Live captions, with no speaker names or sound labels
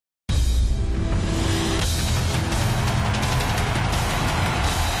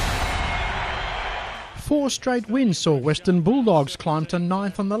4 straight wins saw Western Bulldogs climb to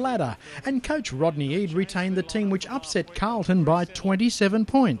 9th on the ladder, and coach Rodney Eade retained the team which upset Carlton by 27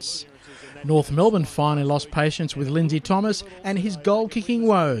 points. North Melbourne finally lost patience with Lindsay Thomas and his goal-kicking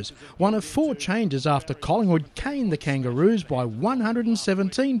woes, one of 4 changes after Collingwood caned the Kangaroos by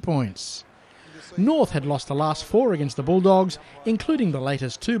 117 points. North had lost the last 4 against the Bulldogs, including the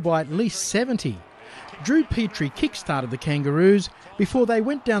latest 2 by at least 70. Drew Petrie kick-started the Kangaroos before they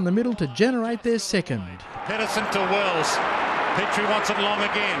went down the middle to generate their second. Pedersen to Wells. Petrie wants it long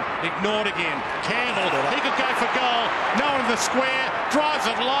again. Ignored again. Campbell, he could go for goal. No one in the square. Drives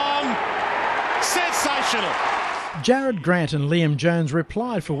it long. Sensational. Jared Grant and Liam Jones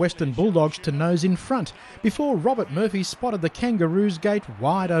replied for Western Bulldogs to nose in front before Robert Murphy spotted the Kangaroos gate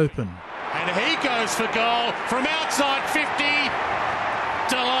wide open. And he goes for goal from outside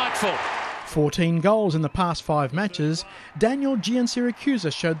 50. Delightful. 14 goals in the past 5 matches, Daniel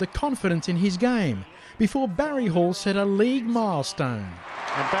Giansiracusa showed the confidence in his game before Barry Hall set a league milestone.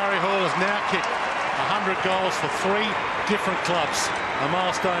 And Barry Hall has now kicked 100 goals for 3 different clubs. A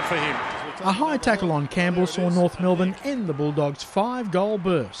milestone for him. A high tackle on Campbell saw North Melbourne end the Bulldogs' 5-goal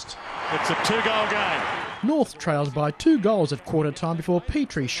burst. It's a 2-goal game. North trails by 2 goals at quarter time before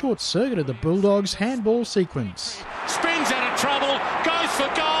Petrie short-circuited the Bulldogs' handball sequence. Spins out of trouble, goes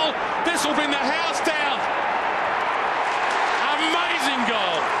for goal. This will bring the house down. Amazing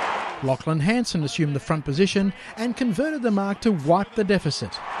goal. Lachlan Hansen assumed the front position and converted the mark to wipe the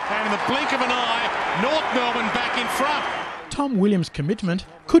deficit. And in the blink of an eye, North Melbourne back in front. Tom Williams' commitment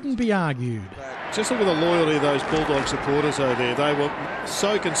couldn't be argued. Just look at the loyalty of those Bulldog supporters over there. They were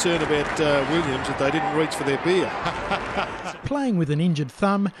so concerned about Williams that they didn't reach for their beer. Playing with an injured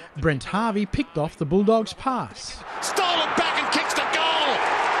thumb, Brent Harvey picked off the Bulldogs' pass. Stole it back and kicks the goal.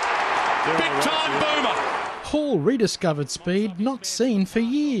 Big time boomer. Hall rediscovered speed not seen for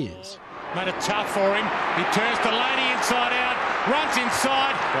years. Made it tough for him. He turns Delaney inside out, runs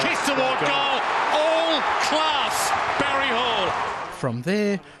inside, kicks toward goal. All class, Barry Hall. From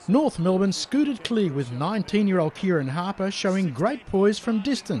there, North Melbourne scooted clear with 19-year-old Kieran Harper showing great poise from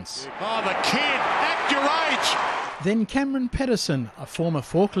distance. Oh, the kid, act your age. Then Cameron Pedersen, a former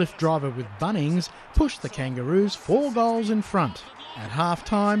forklift driver with Bunnings, pushed the Kangaroos 4 goals in front. At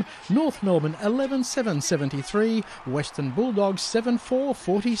half-time, North Melbourne 11-7-73, Western Bulldogs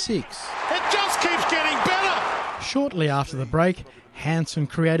 7-4-46. It just keeps getting better. Shortly after the break, Hansen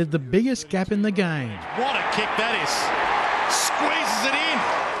created the biggest gap in the game. What a kick that is. Squeezes it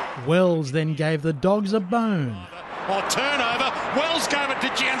in. Wells then gave the Dogs a bone. Oh, turnover. Wells gave it to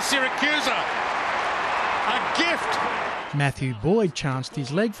Giansiracusa. A gift. Matthew Boyd chanced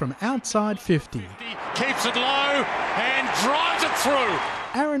his leg from outside 50. Keeps it low and drives it through.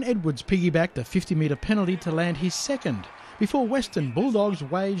 Aaron Edwards piggybacked a 50-metre penalty to land his second before Western Bulldogs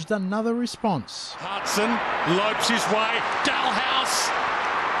waged another response. Hudson lopes his way. Dalhouse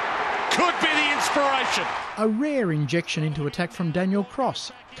could be the inspiration. A rare injection into attack from Daniel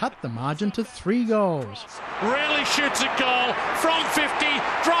Cross cut the margin to 3 goals. Rarely shoots a goal from 50,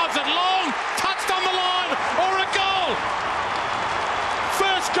 drives it long, touched on the line, or a goal.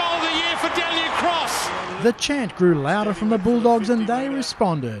 First goal of the year for Daniel Cross. The chant grew louder from the Bulldogs and they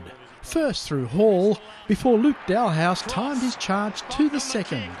responded. First through Hall, before Luke Dalhouse timed his charge to the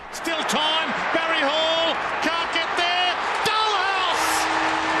second. Still time, Barry Hall can't get there. Dalhouse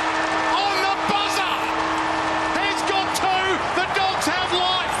on the buzzer. He's got 2. The Dogs have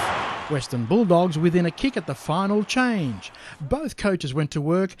life. Western Bulldogs within a kick at the final change. Both coaches went to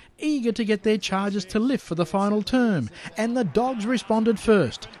work, eager to get their charges to lift for the final term, and the Dogs responded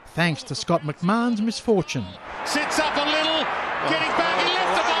first, thanks to Scott McMahon's misfortune. Sits up a little, getting back, he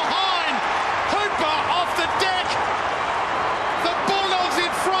left it behind. Hooper off the deck. The Bulldogs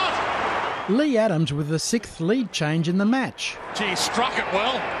in front. Lee Adams with the 6th lead change in the match. Gee, struck it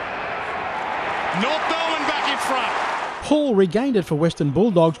well. North Melbourne back in front. Hall regained it for Western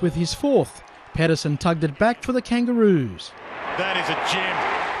Bulldogs with his 4th. Pedersen tugged it back for the Kangaroos. That is a gem.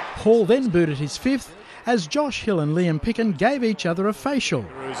 Hall then booted his 5th as Josh Hill and Liam Picken gave each other a facial.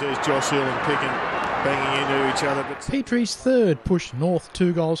 There's Josh Hill and Picken banging into each other. Petrie's 3rd pushed North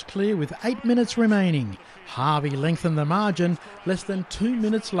 2 goals clear with 8 minutes remaining. Harvey lengthened the margin less than 2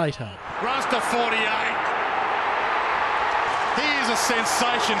 minutes later. Runs to 48. He is a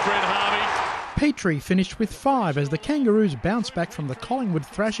sensation, Brent Harvey. Petrie finished with 5 as the Kangaroos' bounce back from the Collingwood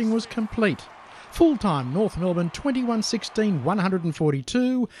thrashing was complete. Full-time North Melbourne 21-16,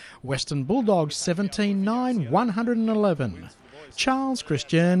 142. Western Bulldogs 17-9, 111. Charles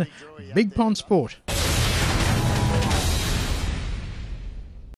Christian, Big Pond Sport.